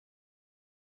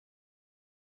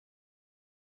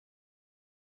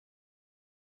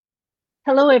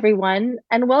Hello, everyone,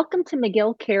 and welcome to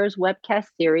McGill Cares webcast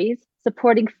series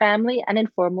supporting family and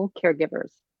informal caregivers.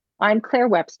 I'm Claire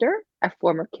Webster, a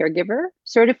former caregiver,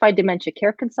 certified dementia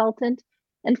care consultant,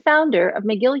 and founder of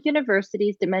McGill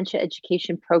University's Dementia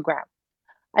Education Program.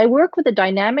 I work with a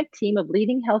dynamic team of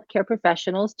leading healthcare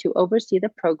professionals to oversee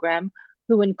the program,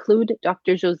 who include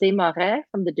Dr. José Moret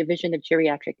from the Division of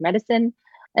Geriatric Medicine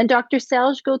and Dr.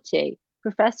 Serge Gauthier,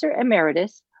 Professor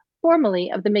Emeritus,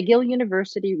 formerly of the McGill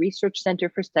University Research Center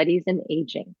for Studies in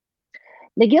Aging.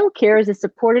 McGill Cares is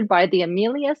supported by the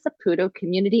Amelia Saputo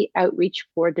Community Outreach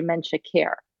for Dementia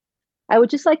Care. I would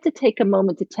just like to take a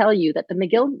moment to tell you that the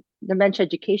McGill Dementia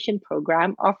Education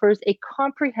Program offers a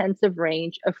comprehensive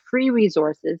range of free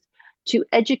resources to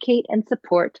educate and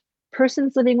support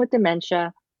persons living with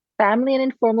dementia, family and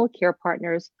informal care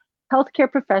partners,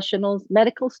 healthcare professionals,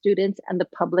 medical students, and the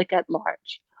public at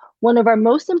large. One of our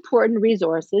most important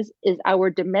resources is our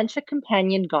Dementia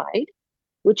Companion Guide,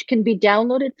 which can be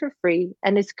downloaded for free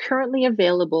and is currently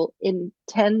available in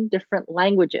 10 different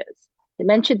languages.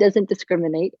 Dementia doesn't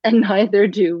discriminate, and neither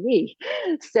do we.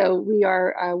 So we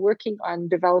are working on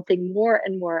developing more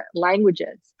and more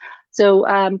languages.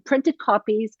 So printed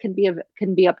copies can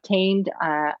be obtained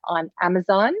on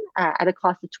Amazon at a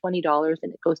cost of $20,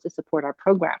 and it goes to support our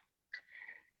program.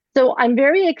 So I'm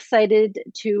very excited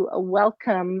to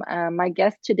welcome my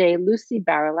guest today, Lucy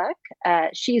Barilak.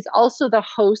 She's also the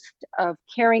host of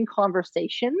Caring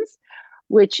Conversations,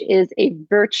 which is a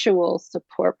virtual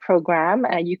support program.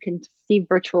 You can see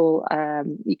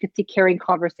Caring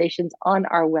Conversations on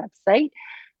our website.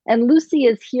 And Lucy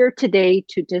is here today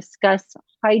to discuss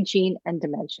hygiene and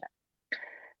dementia.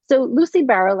 So Lucy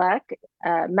Barilak,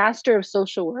 Master of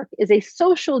Social Work, is a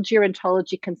social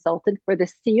gerontology consultant for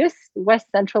the CIUS West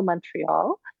Central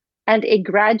Montreal and a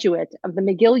graduate of the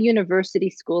McGill University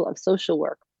School of Social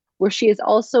Work, where she is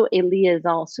also a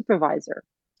liaison supervisor.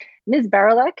 Ms.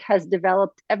 Barilak has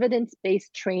developed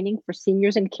evidence-based training for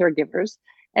seniors and caregivers,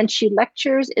 and she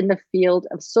lectures in the field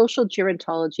of social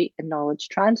gerontology and knowledge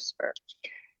transfer.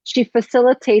 She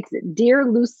facilitates Dear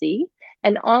Lucy,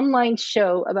 an online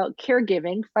show about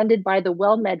caregiving funded by the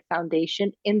WellMed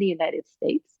Foundation in the United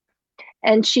States.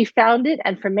 And she founded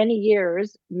and for many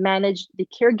years managed the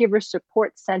Caregiver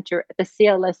Support Center at the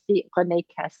CLSC René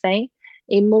Cassin,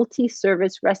 a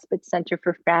multi-service respite center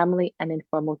for family and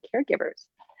informal caregivers.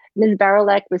 Ms.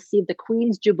 Barilak received the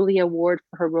Queen's Jubilee Award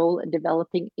for her role in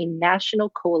developing a national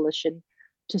coalition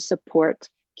to support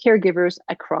caregivers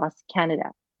across Canada.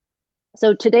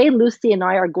 So today, Lucy and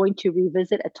I are going to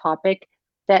revisit a topic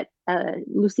that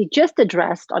Lucy just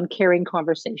addressed on Caring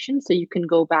Conversations. So you can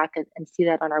go back and see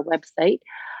that on our website,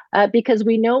 because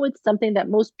we know it's something that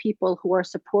most people who are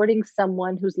supporting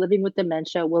someone who's living with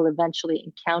dementia will eventually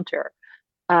encounter.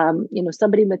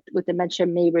 Somebody with dementia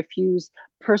may refuse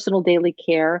personal daily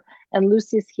care, and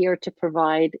Lucy's here to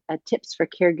provide tips for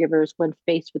caregivers when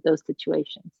faced with those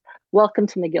situations. Welcome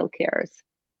to McGill Cares.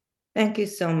 Thank you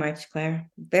so much, Claire.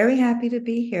 Very happy to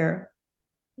be here.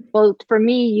 Well, for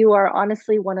me, you are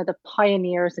honestly one of the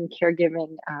pioneers in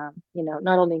caregiving,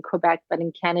 not only in Quebec, but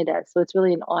in Canada. So it's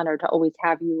really an honor to always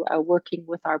have you working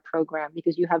with our program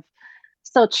because you have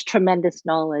such tremendous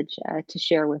knowledge to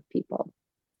share with people.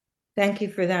 Thank you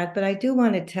for that. But I do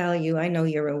want to tell you, I know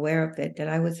you're aware of it, that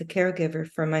I was a caregiver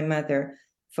for my mother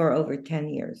for over 10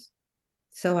 years.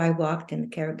 So I walked in the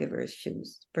caregiver's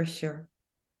shoes, for sure.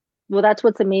 Well, that's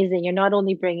what's amazing. You're not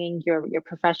only bringing your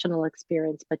professional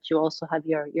experience, but you also have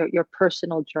your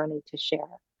personal journey to share.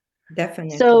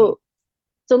 Definitely. So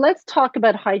so let's talk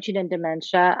about hygiene and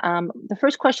dementia. The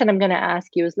first question I'm going to ask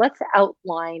you is let's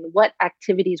outline what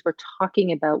activities we're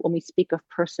talking about when we speak of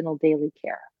personal daily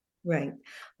care. Right.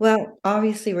 Well,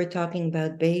 obviously, we're talking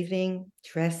about bathing,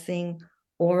 dressing,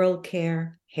 oral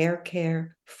care, hair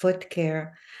care, foot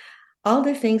care, all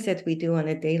the things that we do on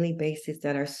a daily basis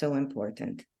that are so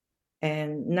important.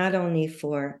 And not only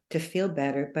to feel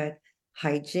better, but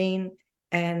hygiene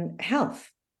and health.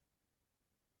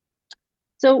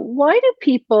 So why do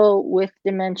people with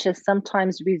dementia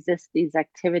sometimes resist these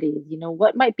activities?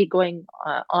 What might be going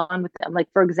on with them? Like,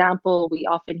 for example, we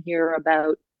often hear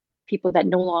about people that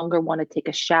no longer want to take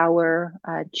a shower,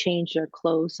 change their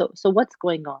clothes. So what's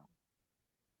going on?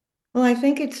 Well, I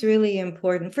think it's really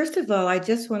important. First of all, I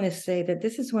just want to say that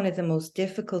this is one of the most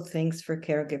difficult things for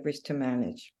caregivers to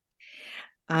manage.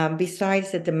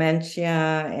 Besides the dementia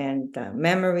and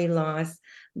memory loss,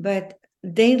 but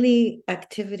daily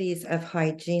activities of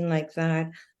hygiene like that,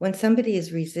 when somebody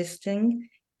is resisting,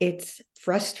 it's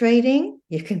frustrating.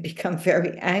 You can become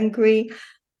very angry.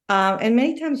 And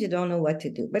many times you don't know what to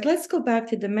do. But let's go back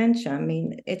to dementia. I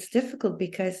mean, it's difficult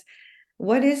because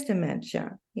What is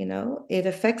dementia? It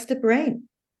affects the brain.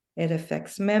 It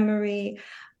affects memory,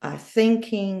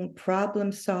 thinking,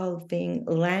 problem solving,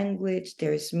 language.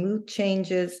 There's mood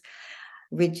changes,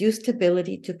 reduced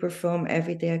ability to perform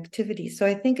everyday activities. So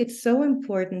I think it's so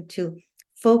important to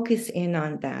focus in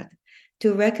on that,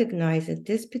 to recognize that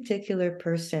this particular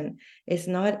person is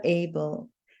not able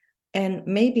and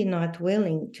maybe not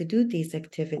willing to do these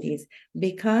activities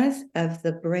because of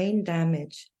the brain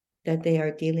damage that they are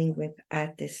dealing with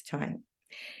at this time.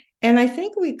 And I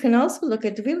think we can also look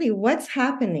at really what's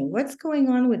happening, what's going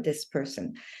on with this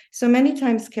person. So many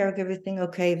times caregivers think,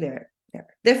 okay, they're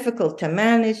difficult to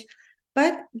manage,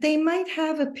 but they might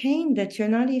have a pain that you're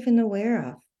not even aware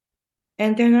of.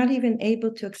 And they're not even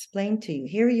able to explain to you.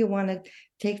 Here you want to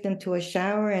take them to a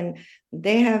shower and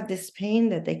they have this pain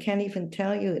that they can't even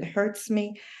tell you, it hurts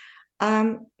me.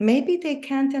 Maybe they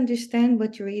can't understand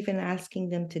what you're even asking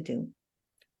them to do.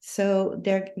 So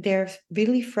they're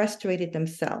really frustrated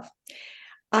themselves.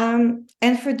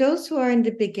 And for those who are in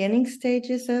the beginning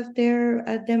stages of their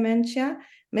dementia,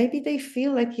 maybe they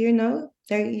feel like,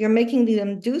 you're making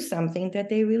them do something that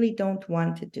they really don't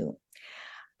want to do.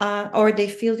 Or they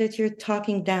feel that you're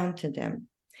talking down to them,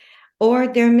 or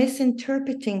they're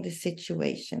misinterpreting the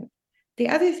situation. The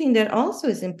other thing that also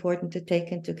is important to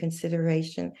take into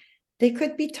consideration, they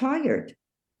could be tired,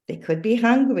 they could be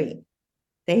hungry,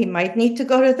 they might need to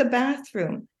go to the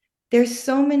bathroom. There's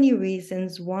so many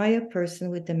reasons why a person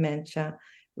with dementia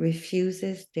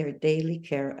refuses their daily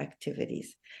care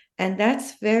activities. And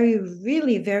that's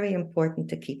really, very important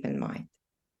to keep in mind.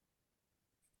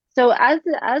 So as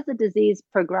the disease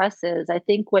progresses, I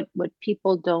think what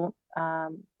people don't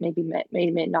maybe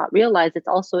may not realize,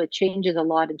 it changes a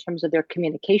lot in terms of their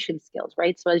communication skills,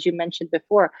 right? So as you mentioned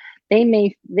before, they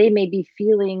may be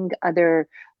feeling other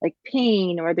like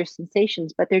pain or other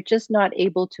sensations, but they're just not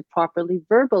able to properly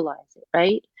verbalize it,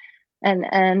 right?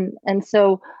 And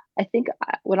so I think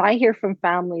what I hear from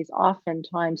families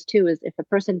oftentimes too is if a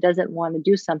person doesn't want to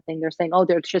do something, they're saying, "Oh,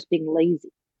 they're just being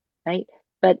lazy," right?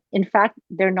 But in fact,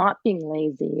 they're not being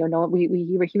lazy.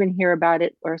 We even hear about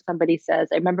it where somebody says,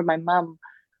 I remember my mom,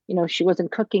 she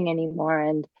wasn't cooking anymore.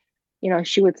 And,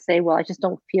 she would say, well, I just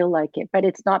don't feel like it. But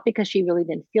it's not because she really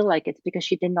didn't feel like it, it's because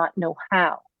she did not know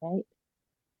how, right?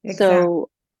 Exactly. So,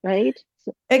 right?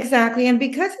 So, Exactly. And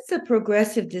because it's a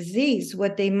progressive disease,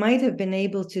 what they might have been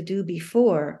able to do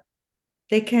before,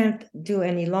 they can't do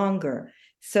any longer.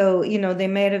 So, they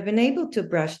might have been able to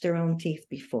brush their own teeth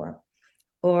before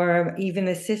or even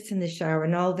assist in the shower,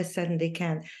 and all of a sudden they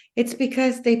can't. It's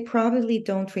because they probably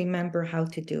don't remember how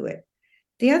to do it.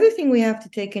 The other thing we have to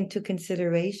take into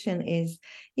consideration is,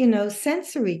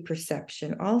 sensory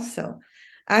perception also.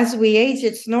 As we age,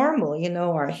 it's normal,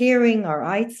 our hearing, our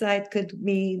eyesight could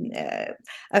be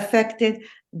affected,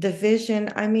 the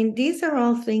vision. I mean, these are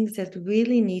all things that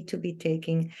really need to be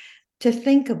taken to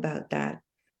think about that.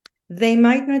 They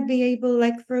might not be able,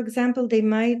 like, for example, they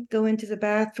might go into the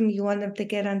bathroom. You want them to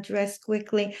get undressed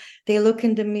quickly. They look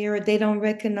in the mirror. They don't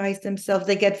recognize themselves.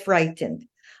 They get frightened.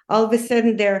 All of a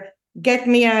sudden, get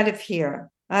me out of here.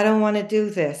 I don't want to do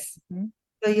this. mhm.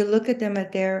 So you look at them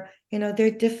they're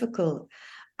difficult.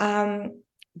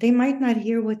 They might not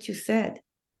hear what you said.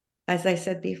 As I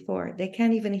said before, they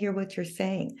can't even hear what you're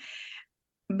saying.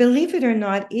 Believe it or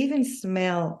not, even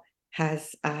smell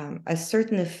has a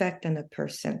certain effect on a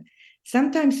person.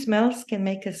 Sometimes smells can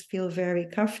make us feel very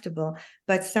comfortable,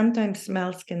 but sometimes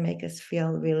smells can make us feel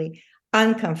really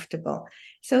uncomfortable.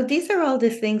 So these are all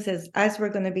the things as we're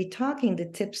going to be talking, the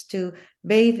tips to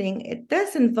bathing. It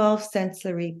does involve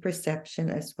sensory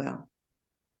perception as well.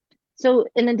 So,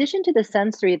 in addition to the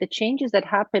sensory, the changes that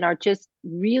happen are just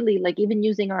really like even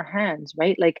using our hands,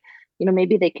 right? Like,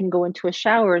 maybe they can go into a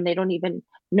shower and they don't even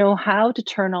know how to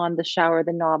turn on the shower,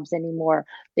 the knobs anymore.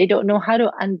 They don't know how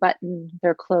to unbutton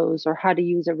their clothes or how to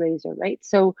use a razor, right?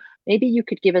 So, maybe you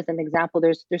could give us an example.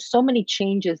 There's so many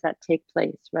changes that take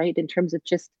place, right? In terms of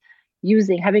just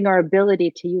having our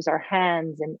ability to use our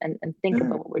hands and think Sure.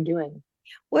 about what we're doing.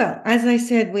 Well, as I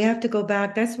said, we have to go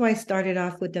back. That's why I started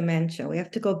off with dementia. We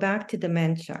have to go back to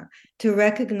dementia to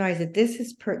recognize that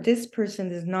this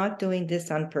person is not doing this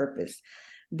on purpose.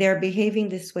 They're behaving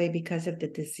this way because of the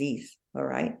disease. All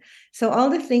right. So all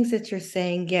the things that you're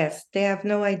saying, yes, they have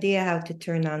no idea how to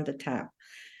turn on the tap.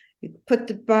 You put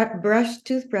the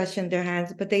toothbrush in their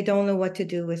hands, but they don't know what to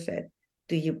do with it.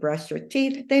 Do you brush your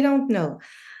teeth? They don't know.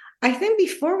 I think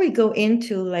before we go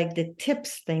into like the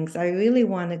tips things, I really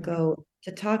want to go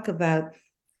to talk about,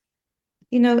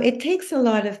 it takes a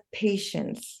lot of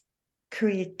patience,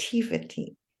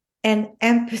 creativity, and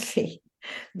empathy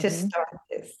to Mhm. start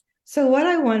this. So what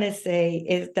I want to say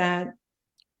is that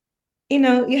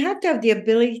You have to have the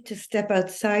ability to step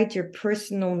outside your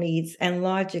personal needs and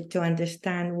logic to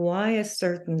understand why a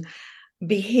certain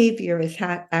behavior is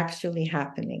actually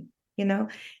happening, you know?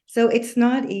 So it's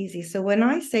not easy. So when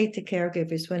I say to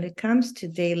caregivers, when it comes to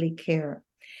daily care,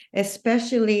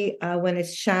 especially when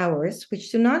it's showers,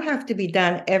 which do not have to be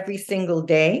done every single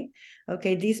day.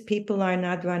 Okay, these people are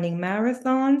not running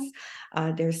marathons,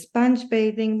 they're sponge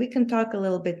bathing. We can talk a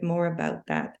little bit more about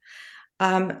that.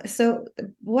 So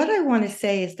what I want to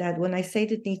say is that when I say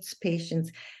that needs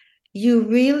patience, you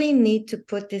really need to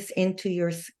put this into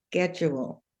your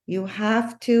schedule. You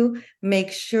have to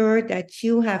make sure that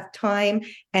you have time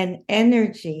and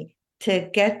energy to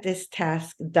get this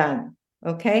task done.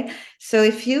 Okay. So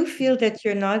if you feel that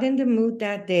you're not in the mood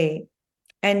that day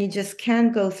and you just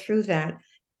can't go through that,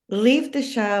 leave the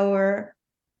shower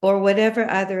or whatever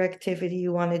other activity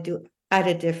you want to do at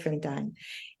a different time.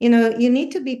 You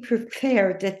need to be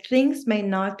prepared that things may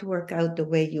not work out the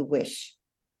way you wish.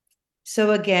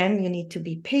 So again, you need to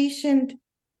be patient.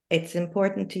 It's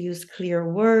important to use clear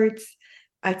words.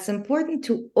 It's important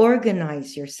to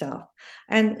organize yourself.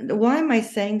 And why am I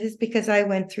saying this? Because I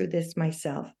went through this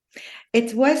myself.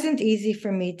 It wasn't easy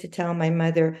for me to tell my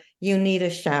mother, you need a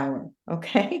shower.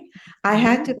 Okay. I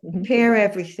had to Mm-hmm. prepare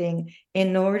everything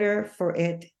in order for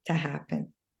it to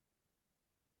happen.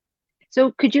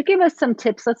 So could you give us some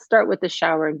tips? Let's start with the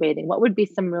shower and bathing. What would be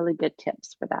some really good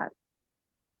tips for that?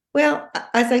 Well,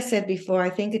 as I said before, I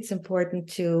think it's important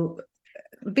to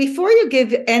before you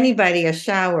give anybody a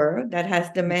shower that has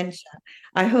dementia,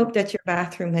 I hope that your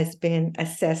bathroom has been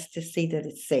assessed to see that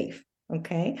it's safe.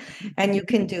 Okay. And you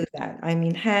can do that. I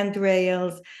mean,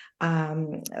 handrails,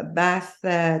 um, bath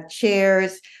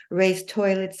chairs, raised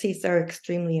toilet seats are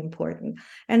extremely important.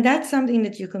 And that's something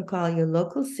that you can call your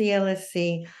local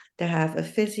CLSC to have a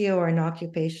physio or an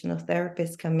occupational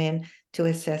therapist come in to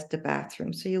assess the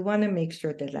bathroom. So you want to make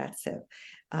sure that that's it.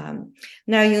 Um,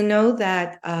 Now, you know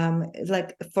that,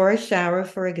 like for a shower,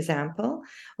 for example,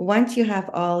 once you have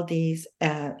all these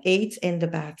aids in the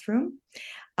bathroom,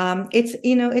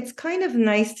 it's kind of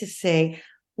nice to say,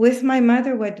 with my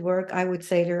mother at work, I would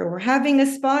say to her, we're having a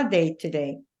spa day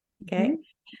today. Okay. Mm-hmm.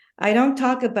 I don't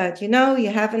talk about, you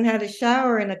haven't had a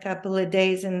shower in a couple of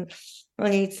days, and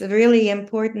well, it's really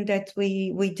important that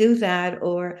we do that,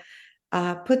 or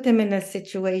put them in a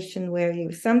situation where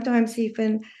you sometimes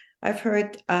even I've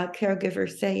heard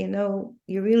caregivers say,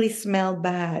 you really smell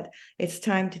bad. It's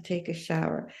time to take a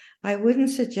shower. I wouldn't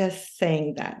suggest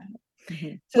saying that.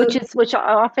 Mm-hmm. So, Which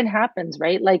often happens,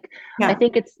 right? Like I yeah,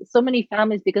 think it's so many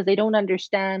families because they don't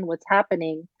understand what's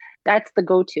happening. That's the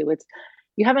go-to. It's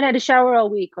you haven't had a shower all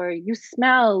week, or you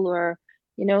smell, or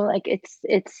like it's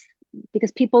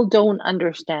because people don't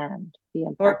understand the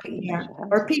impact that yeah, dementia has.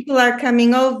 or people are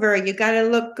coming over. You got to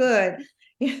look good.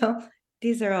 You know,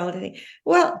 these are all the things.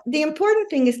 Well, the important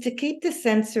thing is to keep the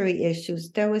sensory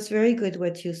issues. That was very good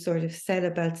what you sort of said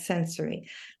about sensory.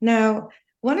 Now,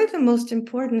 one of the most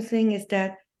important thing is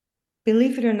that,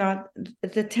 believe it or not,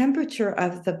 the temperature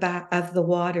of the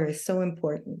water is so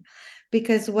important,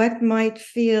 because it might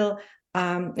feel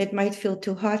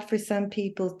too hot for some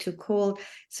people, too cold.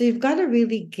 So you've got to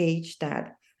really gauge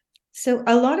that. So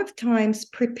a lot of times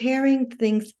preparing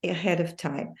things ahead of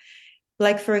time,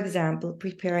 like for example,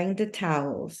 preparing the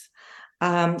towels.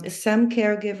 Some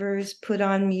caregivers put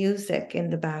on music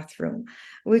in the bathroom,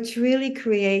 which really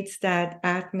creates that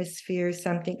atmosphere,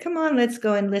 something, come on, let's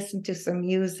go and listen to some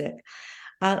music.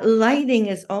 Lighting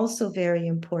is also very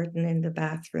important in the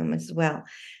bathroom as well.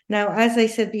 Now, as I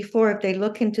said before, if they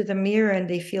look into the mirror and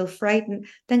they feel frightened,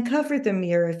 then cover the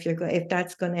mirror if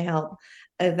that's going to help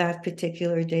that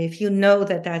particular day. If you know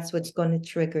that that's what's going to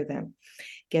trigger them,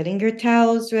 getting your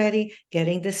towels ready,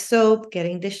 getting the soap,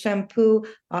 getting the shampoo.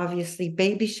 Obviously,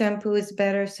 baby shampoo is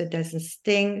better so it doesn't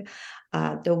sting.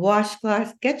 The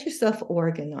washcloth. Get yourself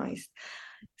organized.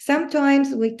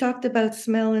 Sometimes we talked about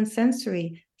smell and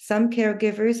sensory. Some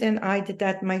caregivers, and I did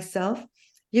that myself,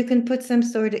 you can put some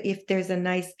sort of, if there's a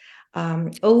nice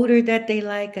odor that they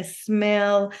like, a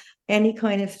smell, any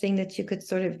kind of thing that you could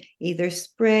sort of either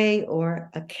spray, or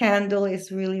a candle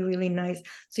is really, really nice.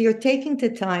 So you're taking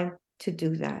the time to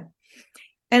do that.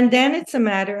 And then it's a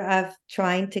matter of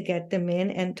trying to get them in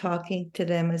and talking to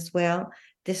them as well,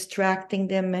 distracting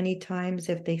them many times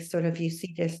if they sort of, you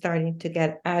see, they're starting to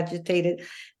get agitated.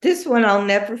 This one I'll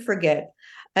never forget.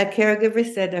 A caregiver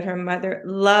said that her mother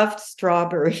loved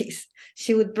strawberries.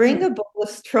 She would bring a bowl of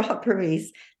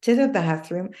strawberries to the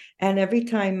bathroom, and every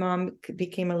time mom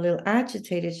became a little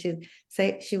agitated, she'd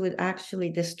say she would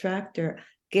actually distract her,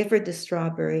 give her the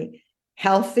strawberry,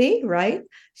 healthy, right?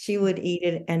 She would eat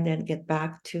it and then get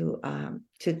back to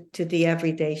the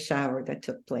everyday shower that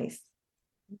took place.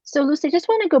 So, Lucy, I just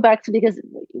want to go back to because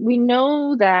we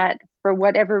know that for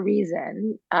whatever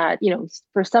reason,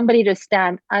 for somebody to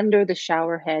stand under the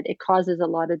shower head, it causes a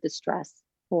lot of distress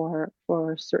for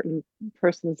certain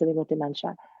persons living with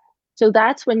dementia. So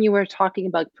that's when you were talking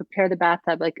about prepare the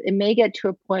bathtub. Like it may get to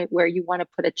a point where you want to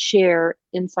put a chair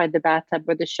inside the bathtub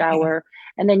or the Yeah. shower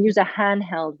and then use a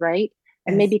handheld, right?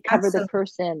 And Yes, maybe cover the absolutely.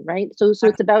 person, right? So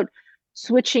it's about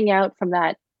switching out from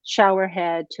that shower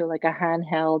head to like a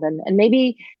handheld and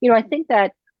maybe, I think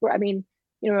that I mean,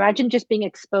 imagine just being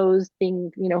exposed,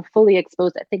 being, fully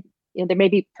exposed. I think there may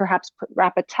be perhaps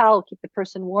wrap a towel, keep the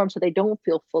person warm so they don't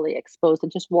feel fully exposed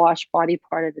and just wash body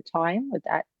part at a time with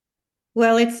that.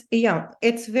 Well,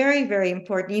 it's very, very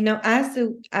important. As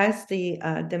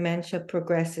the dementia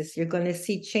progresses, you're going to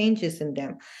see changes in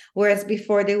them. Whereas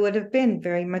before they would have been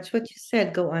very much what you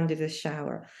said, go under the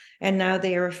shower, and now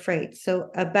they are afraid.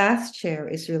 So a bath chair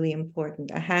is really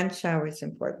important. A hand shower is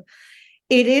important.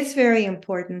 It is very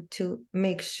important to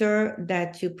make sure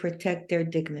that you protect their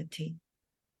dignity.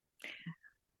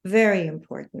 Very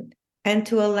important. And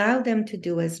to allow them to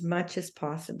do as much as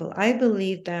possible. I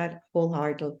believe that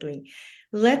wholeheartedly.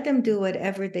 Let them do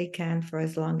whatever they can for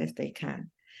as long as they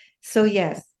can. So,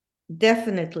 yes,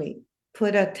 definitely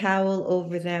put a towel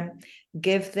over them,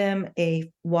 give them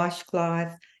a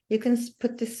washcloth. You can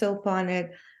put the soap on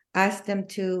it, ask them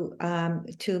to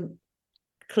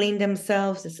clean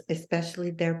themselves,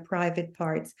 especially their private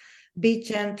parts. Be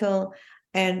gentle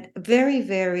and very,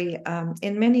 very,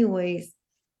 in many ways,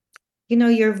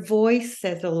 your voice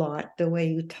says a lot, the way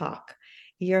you talk.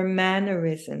 Your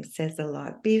mannerism says a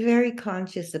lot. Be very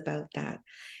conscious about that.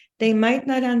 They might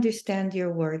not understand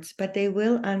your words, but they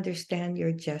will understand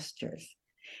your gestures.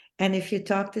 And if you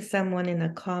talk to someone in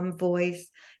a calm voice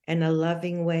and a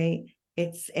loving way,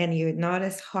 and you're not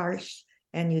as harsh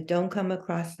and you don't come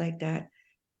across like that,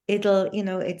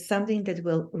 it's something that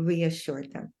will reassure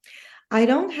them. I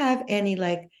don't have any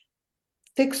like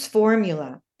fixed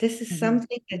formula. This is Mhm.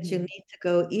 something that you need to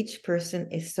go. Each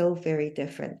person is so very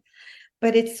different.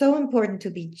 But it's so important to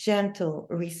be gentle,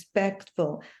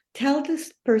 respectful. Tell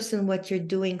this person what you're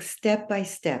doing step by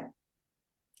step.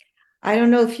 I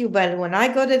don't know if you, but when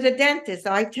I go to the dentist,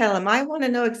 I tell him, I want to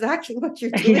know exactly what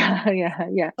you're doing. Yeah, yeah,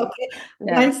 yeah, Okay.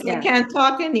 yeah, Once I yeah. can't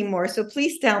talk anymore. So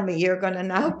please tell me you're going to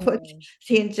now put Mhm.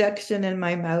 the injection in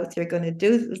my mouth. You're going to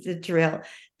do the drill.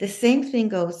 The same thing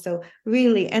goes. So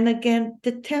really, and again,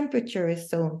 the temperature is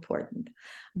so important.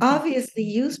 Mhm. Obviously,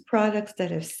 use products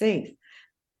that are safe.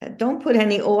 Don't put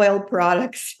any oil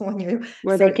products when you're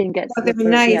Where they so can get they're slippery.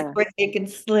 nice Yeah. where they can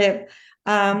slip.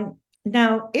 Mhm.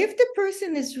 Now, if the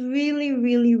person is really,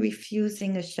 really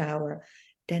refusing a shower,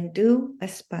 then do a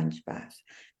sponge bath.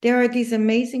 There are these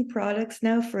amazing products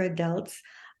now for adults.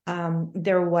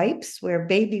 They're wipes where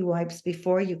baby wipes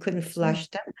before you couldn't Mm. flush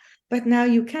them, but now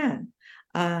you can.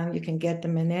 You can get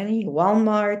them in any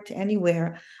Walmart,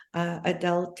 anywhere,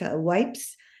 adult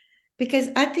wipes. Because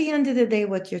at the end of the day,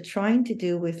 what you're trying to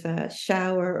do with a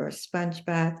shower or sponge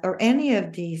bath or any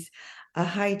of these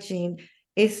hygiene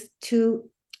is to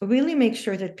really make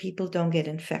sure that people don't get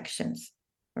infections.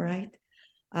 All right.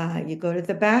 You go to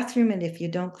the bathroom, and if you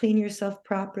don't clean yourself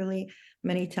properly,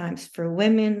 many times for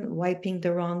women, wiping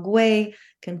the wrong way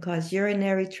can cause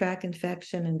urinary tract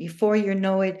infection. And before you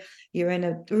know it, you're in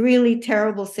a really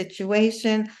terrible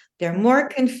situation. They're Mm. more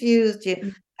confused,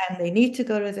 and they need to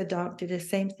go to the doctor. The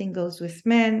same thing goes with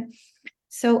men.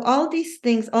 So, all these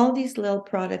things, all these little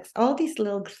products, all these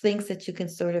little things that you can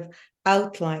sort of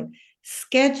outline.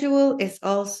 Schedule is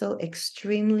also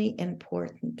extremely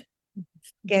important. Mhm.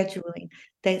 Scheduling,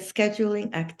 that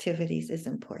scheduling activities is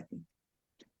important.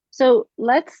 So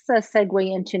let's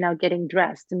segue into now getting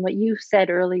dressed and what you said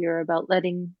earlier about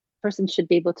letting persons should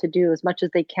be able to do as much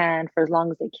as they can for as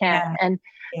long as they can. Yeah, And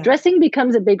yeah. dressing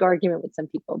becomes a big argument with some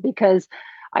people because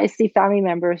I see family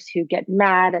members who get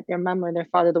mad at their mom or their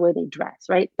father the way they dress,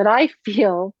 right? But I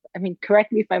feel, I mean,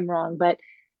 correct me if I'm wrong, but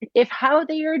if how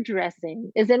they are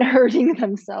dressing isn't hurting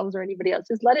themselves or anybody else,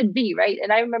 just let it be, right?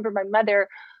 And I remember my mother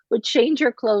would change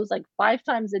her clothes like 5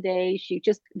 times a day. She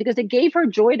just because it gave her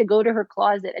joy to go to her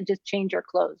closet and just change her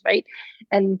clothes, right?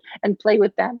 And play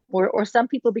with them. Or some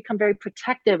people become very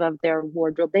protective of their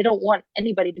wardrobe. They don't want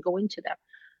anybody to go into them.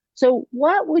 So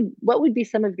what would be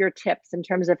some of your tips in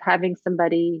terms of having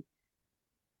somebody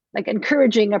like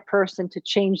encouraging a person to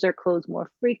change their clothes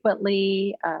more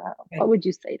frequently? What Right. would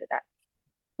you say to that?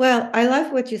 Well, I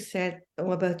love what you said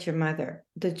about your mother,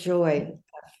 the joy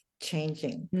of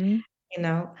changing, Mhm. you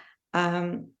know.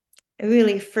 Um,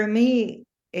 Really, for me,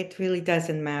 it really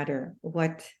doesn't matter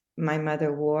what my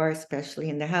mother wore, especially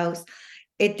in the house.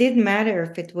 it didn't matter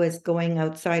if it was going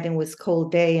outside and was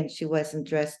cold day and she wasn't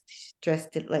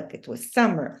dressed it like it was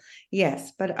summer.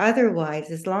 Yes, but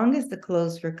otherwise, as long as the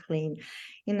clothes were clean,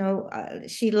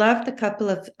 she loved a couple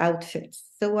of outfits.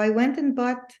 So I went and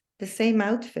bought the same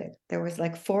outfit. There was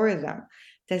like four of them.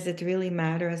 Does it really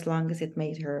matter as long as it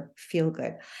made her feel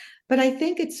good? But I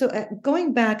think it's so,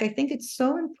 going back, I think it's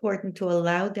so important to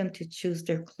allow them to choose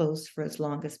their clothes for as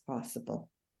long as possible.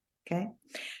 Okay.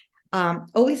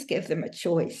 Always give them a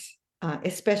choice,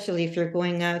 especially if you're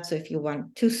going out. So if you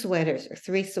want 2 sweaters or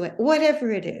 3 sweaters,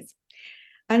 whatever it is.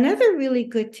 Another really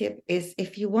good tip is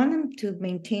if you want them to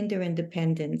maintain their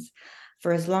independence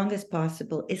for as long as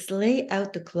possible, is lay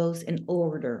out the clothes in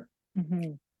order.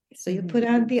 Mm-hmm. So you Mm-hmm. put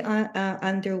on the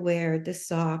underwear, the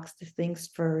socks, the things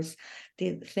first,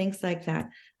 the things like that.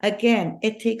 Again,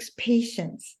 it takes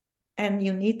patience and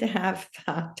you need to have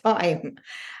time.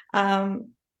 Um,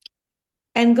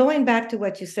 and going back to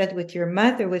what you said with your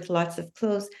mother with lots of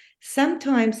clothes,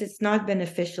 sometimes it's not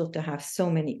beneficial to have so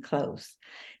many clothes.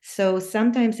 So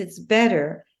sometimes it's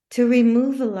better to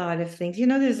remove a lot of things.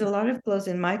 There's a lot of clothes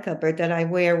in my cupboard that I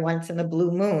wear once in a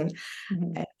blue moon.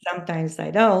 Mm-hmm. And sometimes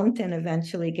I don't, and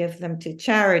eventually give them to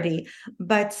charity.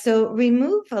 But so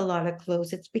remove a lot of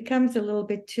clothes. It becomes a little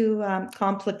bit too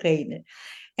complicated.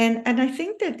 And I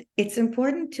think that it's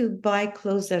important to buy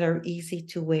clothes that are easy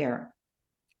to wear.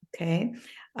 Okay.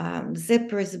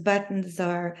 Zippers, buttons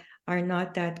are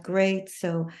not that great.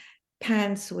 So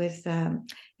pants with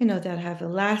that have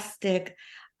elastic.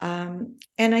 And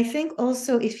I think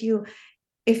also if you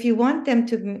want them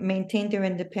to maintain their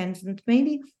independence,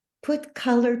 maybe put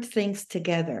colored things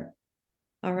together.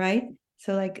 All right.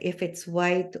 So like if it's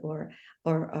white or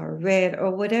red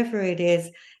or whatever it is,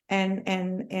 and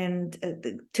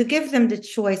to give them the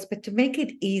choice, but to make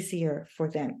it easier for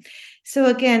them. So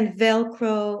again,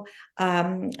 Velcro,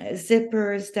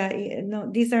 zippers,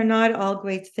 these are not all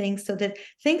great things. So that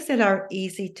things that are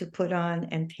easy to put on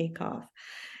and take off.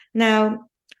 Now,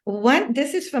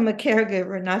 this is from a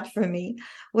caregiver, not from me.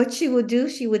 What she would do,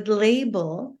 she would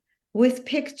label with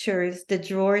pictures the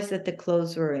drawers that the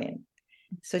clothes were in.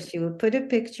 So she would put a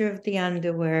picture of the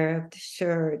underwear, of the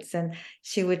shirts, and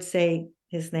she would say,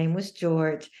 his name was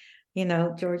George,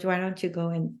 George, why don't you go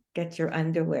and get your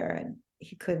underwear? And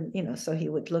he couldn't, so he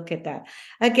would look at that.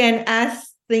 Again,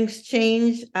 as things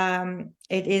change,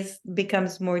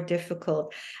 becomes more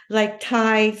difficult, like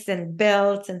ties and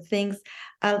belts and things,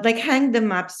 like hang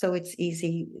them up so it's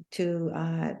easy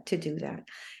to do that.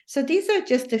 So these are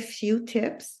just a few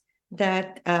tips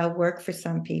that work for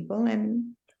some people,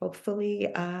 and hopefully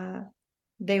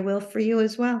they will for you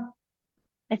as well.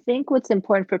 I think what's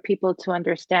important for people to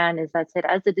understand is that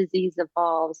as the disease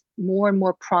evolves, more and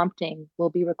more prompting will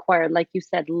be required. Like you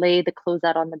said, lay the clothes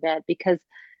out on the bed, because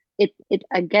it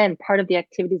again, part of the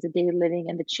activities of daily living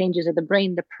and the changes of the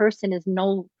brain, the person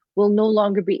will no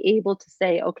longer be able to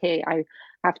say, okay, I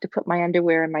have to put my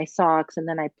underwear and my socks, and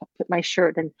then I put my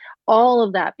shirt, and all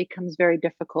of that becomes very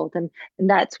difficult. And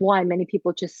that's why many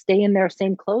people just stay in their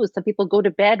same clothes. Some people go to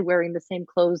bed wearing the same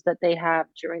clothes that they have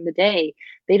during the day.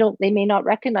 They may not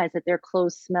recognize that their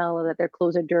clothes smell or that their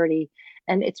clothes are dirty.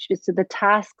 And it's just the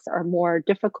tasks are more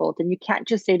difficult. And you can't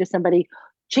just say to somebody,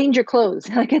 change your clothes.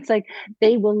 It's like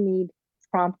they will need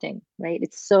prompting, right?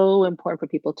 It's so important for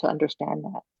people to understand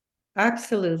that.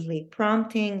 Absolutely.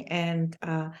 Prompting and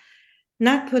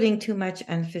not putting too much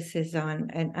emphasis on.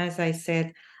 And as I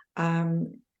said,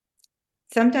 um,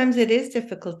 sometimes it is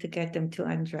difficult to get them to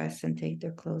undress and take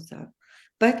their clothes off,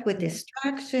 but with Yeah.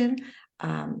 distraction,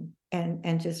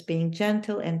 and just being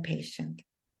gentle and patient.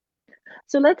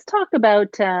 So let's talk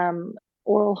about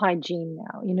oral hygiene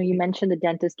now. You mentioned the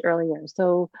dentist earlier.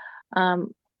 So,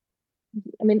 um,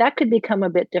 I mean, that could become a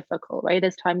bit difficult, right?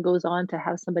 As time goes on to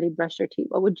have somebody brush their teeth.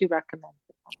 What would you recommend?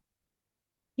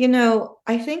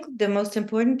 I think the most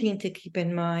important thing to keep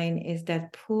in mind is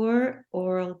that poor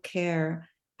oral care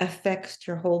affects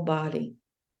your whole body.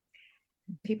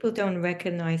 People don't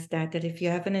recognize that if you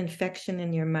have an infection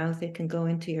in your mouth, it can go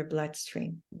into your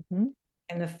bloodstream Mhm.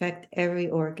 and affect every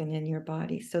organ in your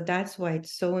body. So that's why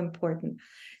it's so important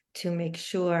to make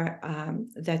sure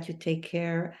that you take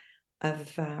care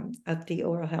of the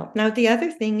oral health. Now, the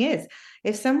other thing is,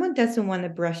 if someone doesn't want to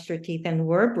brush their teeth, and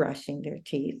we're brushing their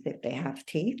teeth, if they have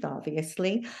teeth,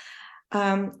 obviously,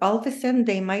 all of a sudden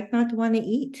they might not want to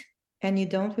eat, and you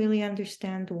don't really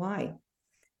understand why.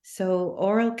 So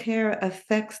oral care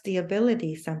affects the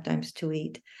ability sometimes to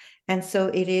eat. And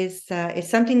so it's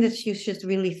something that you should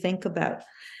really think about.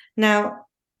 Now,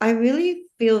 I really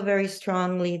feel very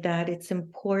strongly that it's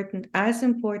important, as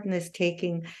important as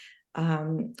taking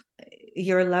um,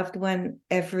 your loved one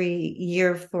every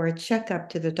year for a checkup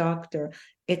to the doctor,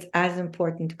 it's as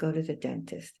important to go to the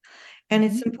dentist. And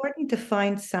it's Mhm. important to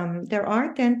find there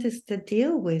are dentists that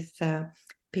deal with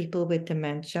people with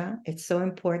dementia. It's so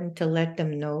important to let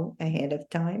them know ahead of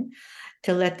time,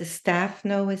 to let the staff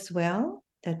know as well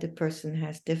that the person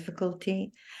has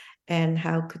difficulty and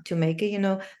to make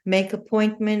it, make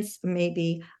appointments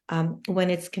maybe when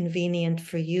it's convenient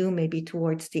for you, maybe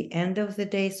towards the end of the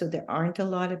day, so there aren't a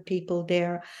lot of people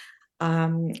there,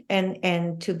 and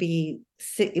to be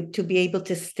able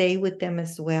to stay with them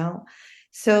as well.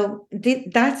 So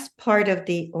that's part of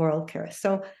the oral care.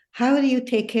 So how do you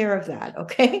take care of that?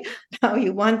 Okay, now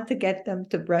you want to get them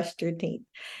to brush their teeth.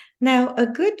 Now, a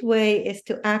good way is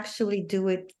to actually do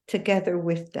it together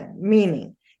with them,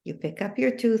 meaning you pick up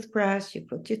your toothbrush, you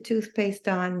put your toothpaste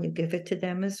on, you give it to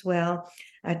them as well.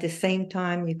 At the same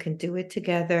time, you can do it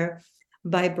together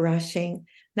by brushing.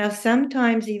 Now,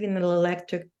 sometimes even an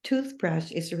electric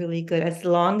toothbrush is really good as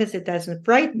long as it doesn't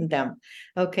frighten them.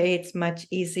 Okay, it's much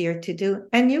easier to do.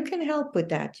 And you can help with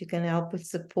that. You can help with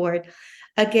support.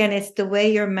 Again, it's the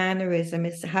way your mannerism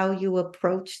is, how you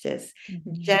approach this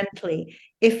Mhm. gently.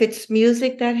 If it's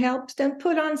music that helps, then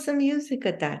put on some music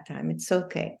at that time. It's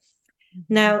okay. Mhm.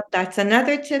 Now, that's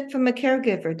another tip from a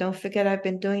caregiver. Don't forget, I've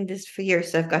been doing this for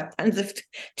years. So I've got tons of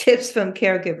tips from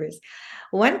caregivers.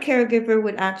 One caregiver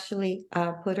would actually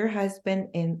put her husband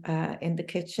in the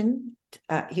kitchen.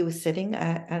 He was sitting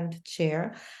on the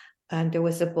chair, and there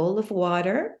was a bowl of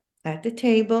water at the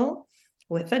table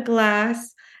with a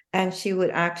glass, and she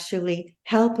would actually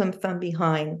help him from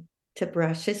behind to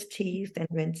brush his teeth and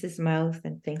rinse his mouth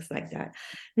and things like that.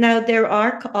 Now, there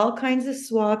are all kinds of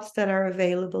swabs that are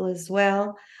available as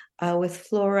well with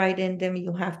fluoride in them.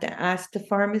 You have to ask the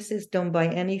pharmacist. Don't buy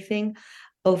anything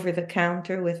over the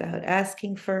counter without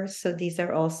asking first. So these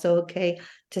are also okay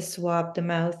to swab the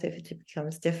mouth if it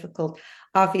becomes difficult.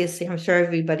 Obviously, I'm sure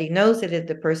everybody knows that if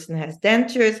the person has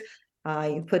dentures,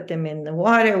 you put them in the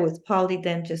water with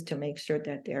polydent just to make sure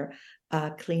that they're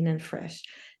clean and fresh.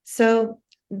 So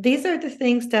these are the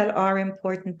things that are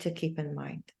important to keep in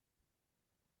mind.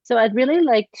 So I'd really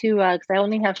like to, because I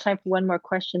only have time for one more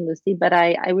question, Lucy, but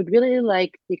I would really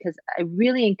like, because I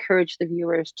really encourage the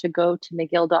viewers to go to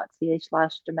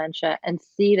mcgill.ca/dementia and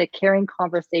see the Caring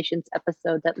Conversations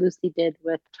episode that Lucy did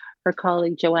with her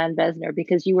colleague Joanne Besner,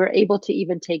 because you were able to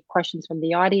even take questions from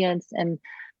the audience, and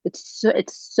it's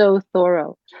so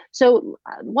thorough. So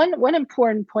one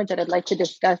important point that I'd like to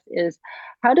discuss is,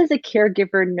 how does a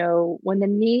caregiver know when the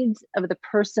needs of the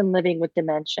person living with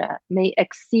dementia may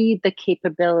exceed the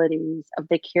capabilities of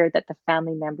the care that the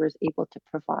family member is able to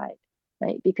provide,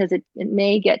 right? Because it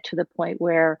may get to the point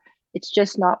where it's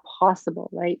just not possible,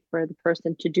 right, for the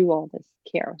person to do all this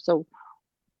care. So,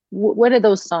 what are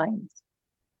those signs?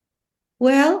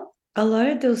 Well, a lot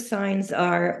of those signs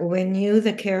are when you,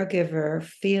 the caregiver,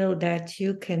 feel that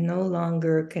you can no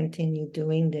longer continue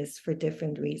doing this for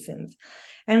different reasons.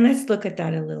 And let's look at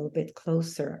that a little bit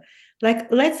closer. Like,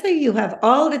 let's say you have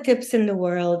all the tips in the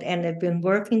world and they've been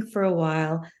working for a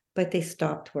while, but they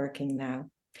stopped working now.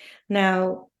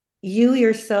 Now, you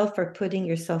yourself are putting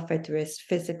yourself at risk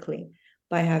physically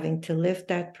by having to lift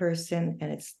that person,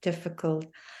 and it's difficult,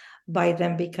 by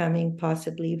them becoming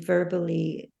possibly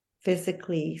verbally,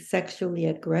 physically, sexually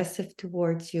aggressive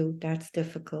towards you. That's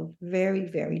difficult, very,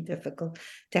 very difficult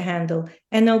to handle.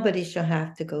 And nobody should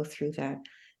have to go through that,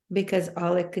 because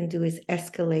all it can do is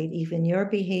escalate even your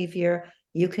behavior.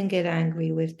 You can get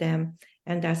angry with them,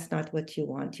 and that's not what you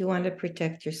want. You want to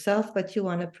protect yourself, but you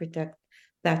want to protect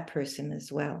that person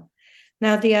as well.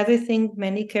 Now, the other thing,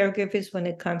 many caregivers, when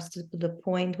it comes to the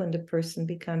point when the person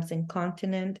becomes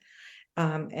incontinent,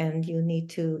 and you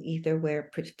need to either wear,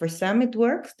 for some it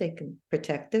works, they can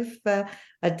protective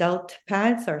adult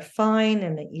pads are fine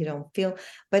and that you don't feel,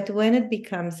 but when it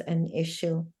becomes an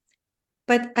issue,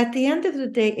 but at the end of the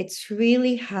day, it's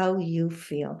really how you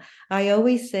feel. I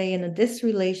always say in this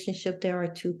relationship, there are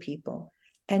two people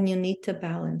and you need to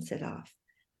balance it off.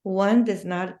 One does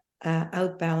not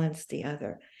outbalance the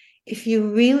other. If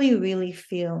you really, really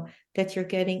feel that you're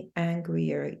getting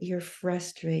angrier, you're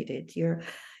frustrated,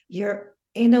 you're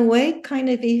in a way kind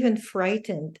of even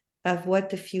frightened of what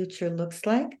the future looks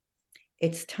like,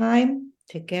 it's time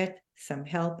to get some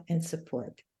help and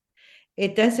support.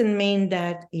 It doesn't mean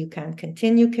that you can't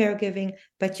continue caregiving,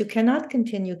 but you cannot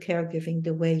continue caregiving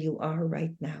the way you are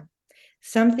right now.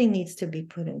 Something needs to be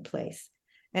put in place.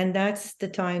 And that's the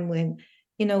time when,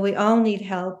 we all need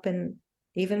help. And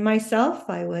even myself,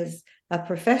 I was a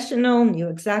professional, knew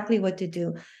exactly what to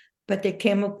do. But there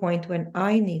came a point when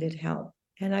I needed help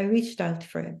and I reached out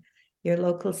for it. Your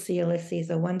local CLSC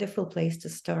is a wonderful place to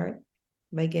start.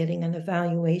 by getting an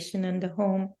evaluation in the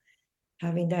home,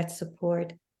 having that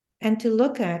support, and to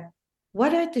look at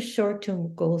what are the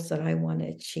short-term goals that I want to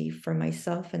achieve for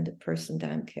myself and the person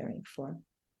that I'm caring for.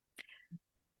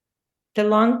 The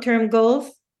long-term goals,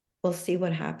 we'll see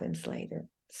what happens later.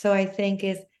 So I think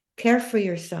is care for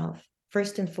yourself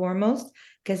first and foremost,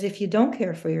 because if you don't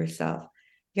care for yourself,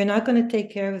 you're not going to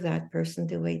take care of that person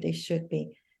the way they should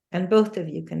be. And both of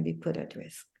you can be put at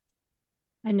risk.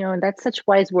 I know, and that's such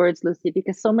wise words, Lucy,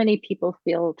 because so many people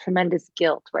feel tremendous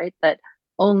guilt, right? That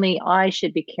only I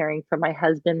should be caring for my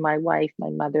husband, my wife, my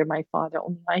mother, my father,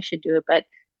 only I should do it. But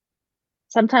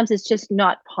sometimes it's just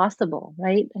not possible,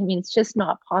 right? I mean, it's just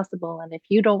not possible. And if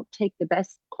you don't take the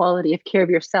best quality of care of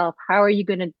yourself, how are you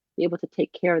going to be able to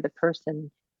take care of the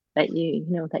person that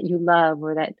that you love,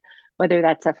 or that, whether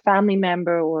that's a family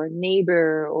member or a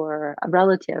neighbor or a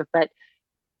relative? But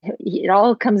it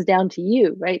all comes down to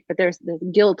you, right? But there's the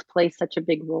guilt plays such a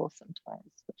big role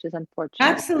sometimes, which is unfortunate.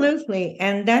 Absolutely.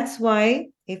 And that's why,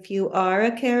 if you are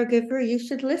a caregiver, you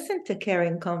should listen to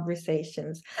caring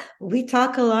conversations. We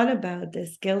talk a lot about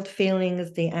this guilt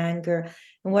feelings, the anger.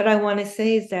 And what I want to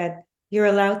say is that you're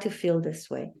allowed to feel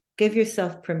this way. Give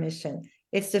yourself permission.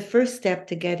 It's the first step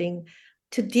to getting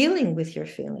to dealing with your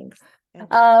feelings.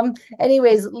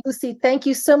 Anyways, Lucy, thank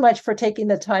you so much for taking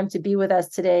the time to be with us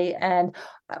today. And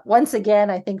once again,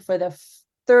 I think for the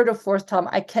third or fourth time,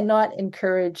 I cannot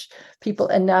encourage people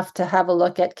enough to have a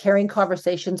look at Caring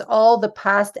Conversations. All the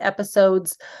past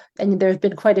episodes, and there's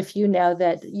been quite a few now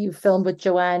that you filmed with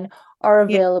Joanne, are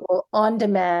available on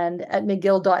demand at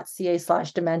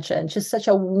mcgill.ca/dementia. It's just such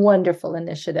a wonderful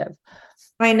initiative.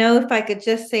 I know, if I could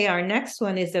just say, our next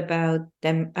one is about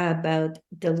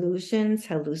delusions,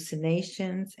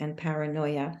 hallucinations, and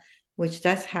paranoia, which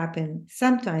does happen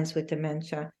sometimes with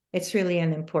dementia. It's really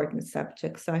an important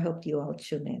subject, so I hope you all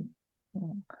tune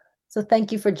in. So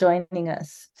thank you for joining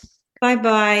us.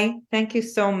 Bye-bye. Thank you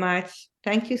so much.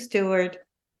 Thank you, Stuart.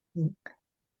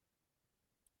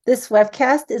 This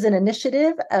webcast is an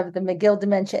initiative of the McGill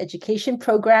Dementia Education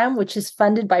Program, which is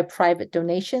funded by private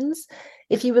donations.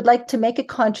 If you would like to make a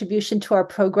contribution to our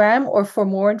program or for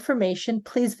more information,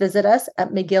 please visit us at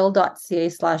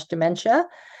mcgill.ca/dementia.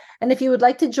 And if you would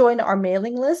like to join our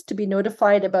mailing list to be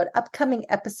notified about upcoming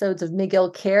episodes of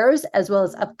McGill Cares, as well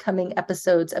as upcoming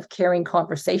episodes of Caring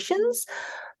Conversations,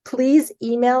 please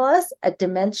email us at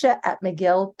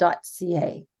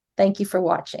dementia@mcgill.ca. Thank you for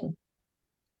watching.